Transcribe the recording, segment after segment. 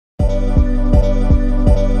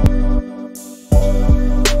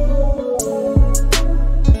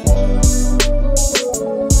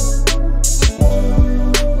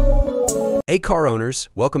Hey car owners,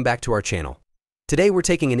 welcome back to our channel. Today we're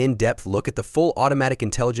taking an in-depth look at the full automatic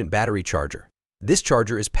intelligent battery charger. This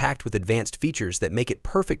charger is packed with advanced features that make it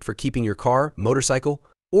perfect for keeping your car, motorcycle,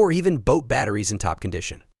 or even boat batteries in top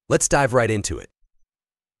condition. Let's dive right into it.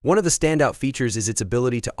 One of the standout features is its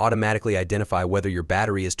ability to automatically identify whether your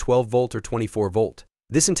battery is 12 volt or 24 volt.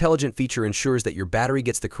 This intelligent feature ensures that your battery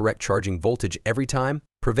gets the correct charging voltage every time,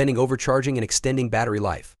 preventing overcharging and extending battery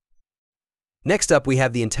life. Next up, we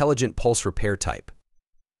have the intelligent pulse repair type.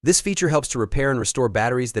 This feature helps to repair and restore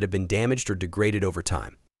batteries that have been damaged or degraded over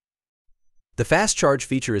time. The fast charge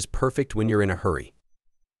feature is perfect when you're in a hurry.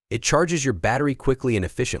 It charges your battery quickly and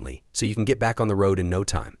efficiently, so you can get back on the road in no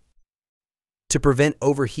time. To prevent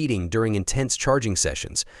overheating during intense charging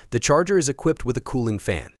sessions, the charger is equipped with a cooling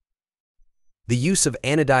fan. The use of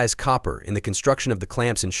anodized copper in the construction of the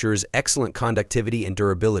clamps ensures excellent conductivity and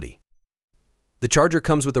durability. The charger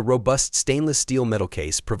comes with a robust stainless steel metal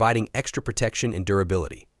case, providing extra protection and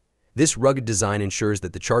durability. This rugged design ensures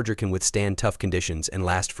that the charger can withstand tough conditions and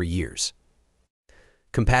last for years.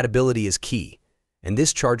 Compatibility is key, and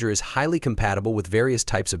this charger is highly compatible with various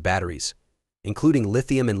types of batteries, including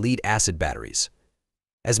lithium and lead-acid batteries.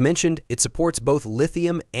 As mentioned, it supports both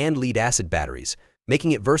lithium and lead-acid batteries,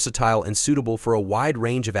 making it versatile and suitable for a wide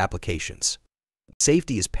range of applications.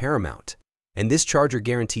 Safety is paramount, and this charger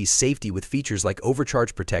guarantees safety with features like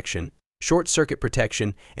overcharge protection, short-circuit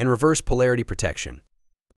protection, and reverse polarity protection.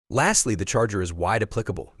 Lastly, the charger is wide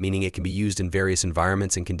applicable, meaning it can be used in various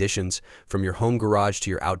environments and conditions, from your home garage to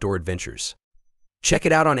your outdoor adventures. Check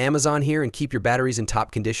it out on Amazon here and keep your batteries in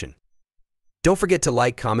top condition. Don't forget to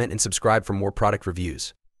like, comment, and subscribe for more product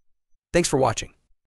reviews. Thanks for watching.